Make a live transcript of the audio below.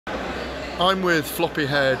I'm with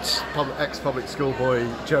floppy-haired ex-public schoolboy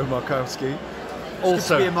Joe Markowsky.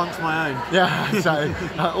 Also, to be amongst my own. Yeah, exactly.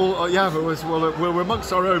 We're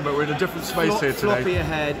amongst our own, but we're in a different space here today.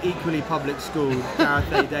 Floppy-haired, equally public school,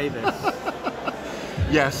 Gareth A. Davis.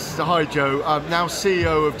 Yes, hi Joe. I'm now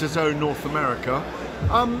CEO of DAZN North America.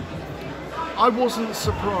 I wasn't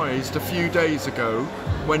surprised a few days ago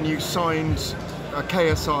when you signed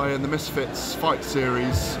KSI and the Misfits fight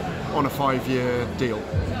series on a 5-year deal.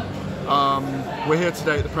 We're here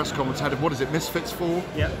today at the press conference head of, what is it, Misfits 4?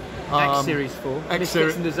 Yep. X Series 4.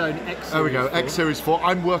 Misfits in DAZN X Series. There we go, 4. X Series 4.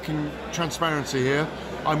 I'm working transparency here.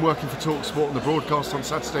 I'm working for TalkSport on the broadcast on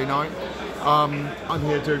Saturday night. I'm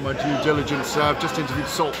here doing my due diligence. I've just interviewed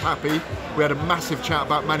Salt Pappy. We had a massive chat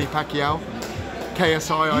about Manny Pacquiao.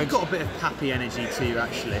 KSI. You've got a bit of Pappy energy too,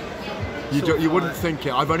 actually. You wouldn't think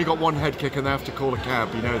it. I've only got one head kick and they have to call a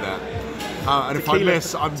cab, you know that. And if I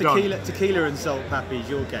miss, I'm done. Tequila and Salt Pappy's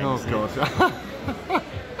your game. Oh God.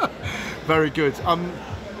 Very good.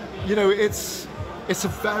 You know, it's a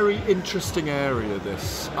very interesting area,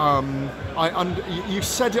 this. You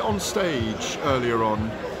said it on stage earlier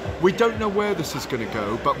on. We don't know where this is going to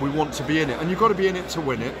go, but we want to be in it. And you've got to be in it to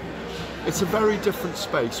win it. It's a very different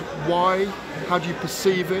space. Why? How do you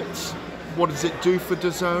perceive it? What does it do for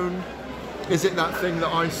DAZN? Is it that thing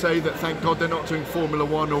that I say that thank God they're not doing Formula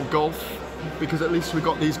 1 or golf? Because at least we've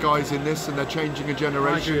got these guys in this and they're changing a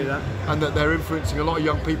generation. I agree with that. And that they're influencing a lot of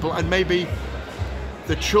young people and maybe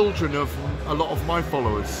the children of a lot of my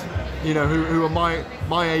followers, you know, who are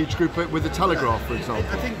my age group with the Telegraph, for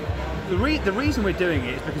example. I think the reason we're doing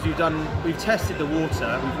it is because we've tested the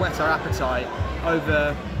water, we've whet our appetite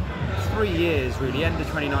over 3 years, really, end of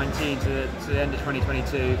 2019 to the end of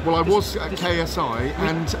 2022. Well, I was at KSI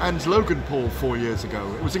and Logan Paul 4 years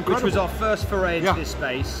ago. It was incredible. Which was our first foray into this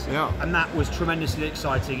space, and that was tremendously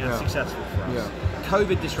exciting and successful for us. Yeah.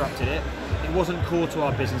 COVID disrupted it. It wasn't core to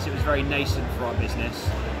our business. It was very nascent for our business,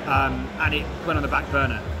 and it went on the back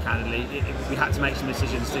burner. Candidly, we had to make some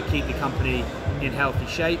decisions to keep the company in healthy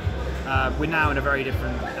shape. We're now in a very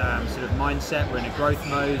different sort of mindset. We're in a growth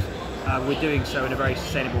mode. We're doing so in a very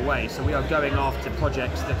sustainable way. So we are going after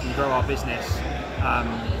projects that can grow our business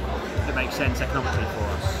that make sense economically for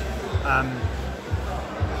us.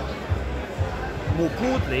 More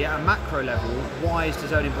broadly, at a macro level, why is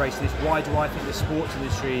DAZN embracing this? Why do I think the sports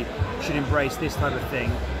industry should embrace this type of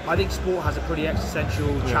thing? I think sport has a pretty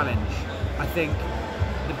existential challenge. I think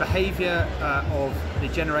the behaviour of the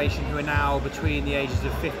generation who are now between the ages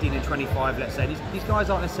of 15 and 25, let's say, these guys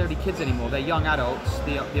aren't necessarily kids anymore, they're young adults,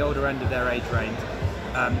 the older end of their age range.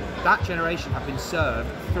 That generation have been served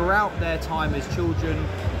throughout their time as children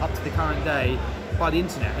up to the current day by the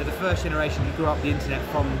internet. They're the first generation who grew up with the internet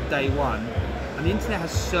from day one, and the internet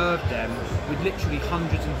has served them with literally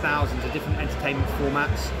hundreds and thousands of different entertainment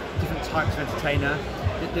formats, different types of entertainer.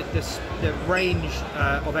 The range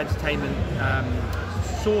of entertainment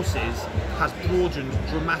sources has broadened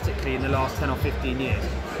dramatically in the last 10 or 15 years.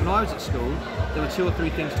 When I was at school, there were 2 or 3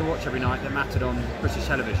 things to watch every night that mattered on British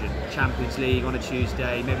television. Champions League on a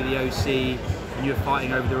Tuesday, maybe the OC, and you were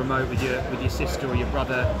fighting over the remote with your sister or your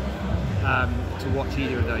brother to watch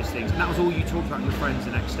either of those things. And that was all you talked about with your friends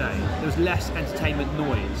the next day. There was less entertainment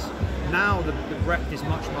noise. Now the breadth is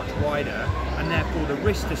much, much wider, and therefore the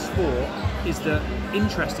risk to sport is that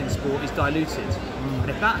interest in sport is diluted. And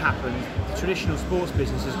if that happens, the traditional sports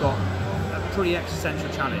business has got a pretty existential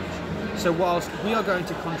challenge. So whilst we are going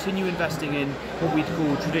to continue investing in what we'd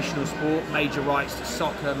call traditional sport, major rights to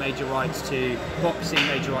soccer, major rights to boxing,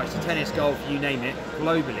 major rights to tennis, golf, you name it,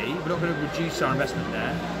 globally, we're not going to reduce our investment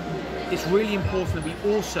there. It's really important that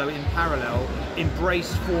we also, in parallel,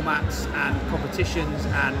 embrace formats and competitions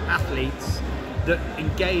and athletes that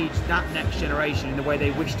engage that next generation in the way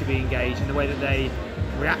they wish to be engaged, in the way that they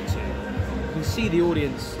react to. You can see the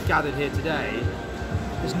audience gathered here today.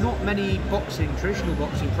 There's not many traditional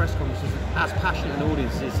boxing press conferences as passionate an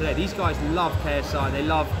audience as today. These guys love KSI, they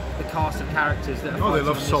love the cast of characters that are they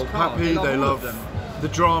love Salt Pappy, they love the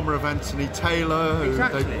drama of Anthony Taylor.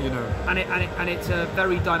 Exactly. You know. And it's a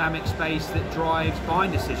very dynamic space that drives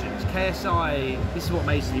buying decisions. KSI, this is what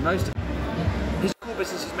amazes me most. His core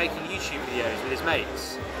business is making YouTube videos with his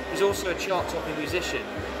mates. He's also a chart-topping musician.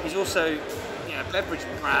 He's also a beverage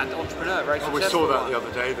brand entrepreneur, very successful. We saw that the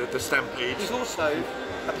other day, the Stampede. He's also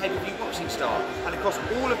a pay-per-view boxing star. And across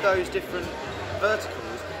all of those different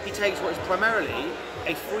verticals, he takes what is primarily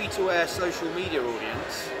a free-to-air social media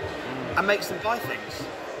audience and makes them buy things.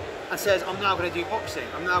 And says, I'm now going to do boxing,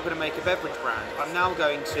 I'm now going to make a beverage brand, I'm now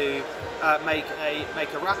going to make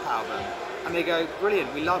a rap album. And they go,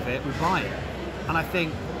 brilliant, we love it, we buy it. And I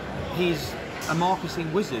think he's a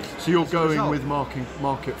marketing wizard. So you're going with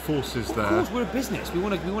market forces there. Of course, we're a business. We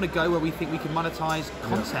want to go where we think we can monetize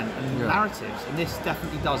content and narratives, and this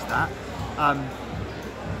definitely does that.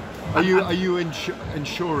 Are you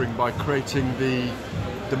ensuring by creating the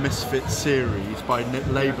Misfits series, by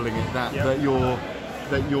labelling it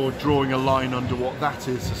that you're drawing a line under what that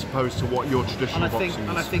is as opposed to what your traditional boxing is?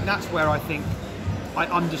 And I think that's where I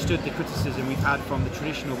understood the criticism we've had from the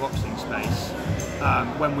traditional boxing space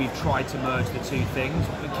when we've tried to merge the two things.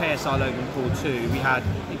 In KSI Logan Paul 2, we had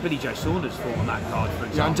Billy Joe Saunders fought on that card, for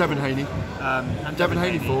example. Yeah, and Devin Haney. And Devin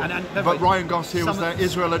Haney fought. But Ryan Garcia was there,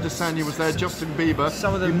 Israel Adesanya was there, Justin Bieber.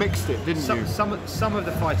 You mixed it, didn't you? Some of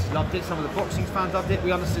the fighters loved it, some of the boxing fans loved it.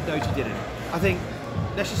 We understood those who didn't. I think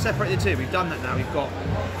let's just separate the two. We've done that now. We've got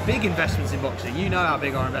big investments in boxing. You know how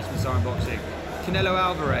big our investments are in boxing. Canelo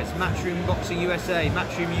Alvarez, Matchroom Boxing USA,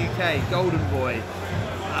 Matchroom UK, Golden Boy.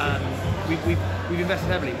 We've invested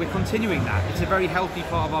heavily. We're continuing that. It's a very healthy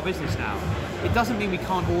part of our business now. It doesn't mean we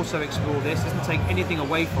can't also explore this. It doesn't take anything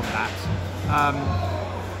away from that.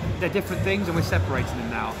 They're different things and we're separating them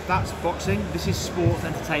now. That's boxing. This is sports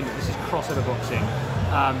entertainment. This is crossover boxing.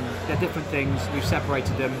 They're different things. We've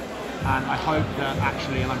separated them. And I hope that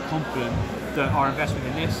actually, and I'm confident, that our investment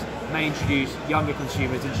in this may introduce younger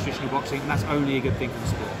consumers into traditional boxing, and that's only a good thing for the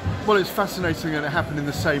sport. Well, it's fascinating, and it happened in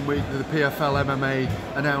the same week that the PFL MMA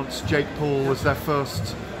announced Jake Paul as their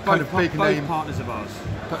first kind of big name. Both partners of ours.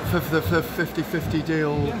 For the 50-50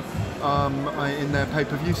 deal in their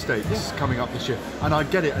pay-per-view stakes coming up this year. And I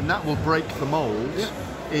get it, and that will break the mould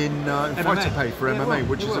in fighter pay for MMA,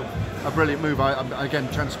 which is a brilliant move. Again,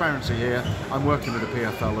 transparency here. I'm working with the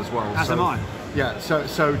PFL as well. As am I. Yeah,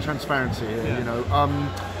 so transparency here, you know,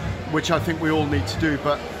 which I think we all need to do,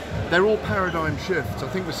 but they're all paradigm shifts. I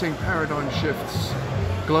think we're seeing paradigm shifts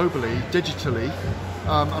globally, digitally,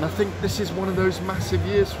 and I think this is one of those massive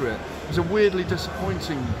years for it. It was a weirdly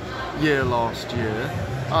disappointing year last year.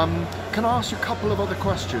 Can I ask you a couple of other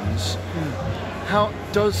questions? How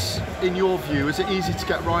does, in your view, is it easy to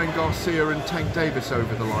get Ryan Garcia and Tank Davis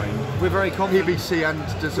over the line? We're very confident. PBC and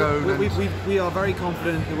DAZN. We are very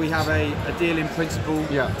confident that we have a deal in principle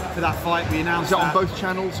for that fight. We announced it on both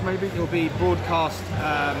channels, maybe? It will be broadcast,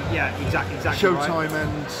 exactly Showtime right.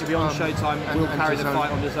 and... It'll be on Showtime. We'll carry the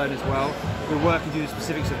fight on DAZN as well. We're working through the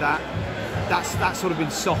specifics of that. That's sort of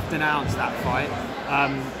been soft announced, that fight.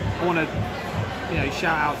 I want to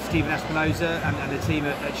shout out Stephen Espinoza and the team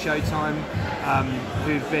at Showtime,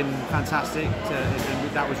 who've been fantastic.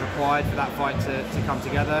 That was required for that fight to come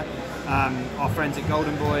together. Our friends at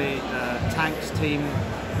Golden Boy, Tank's team.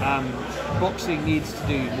 Boxing needs to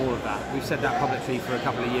do more of that. We've said that publicly for a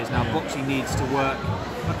couple of years now. Boxing needs to work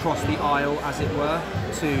across the aisle, as it were,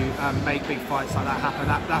 to make big fights like that happen.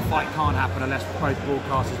 That fight can't happen unless both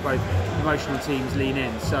broadcasters, both promotional teams lean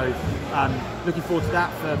in. So looking forward to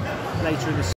that for later in the